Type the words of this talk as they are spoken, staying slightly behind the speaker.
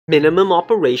Minimum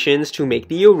operations to make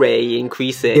the array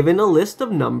increasing. Given a list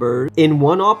of numbers, in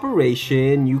one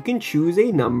operation, you can choose a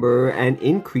number and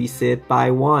increase it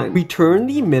by 1. Return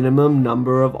the minimum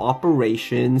number of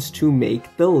operations to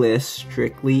make the list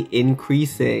strictly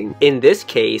increasing. In this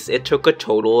case, it took a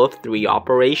total of 3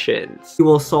 operations. We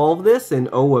will solve this in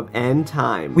O of n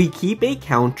time. We keep a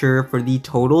counter for the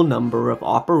total number of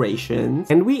operations,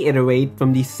 and we iterate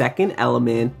from the second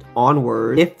element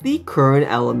onward. If the current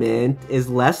element is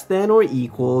less than or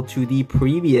equal to the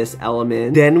previous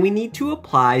element, then we need to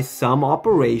apply some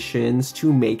operations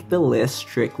to make the list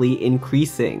strictly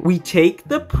increasing. We take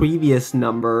the previous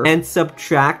number and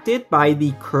subtract it by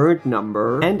the current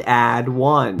number and add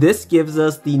 1. This gives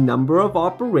us the number of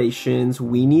operations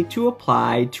we need to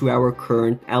apply to our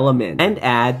current element, and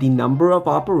add the number of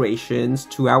operations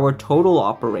to our total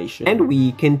operation. And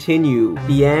we continue. At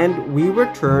the end, we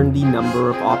return the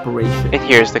number of operations. And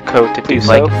here's the code to do so.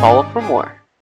 Like and follow for more.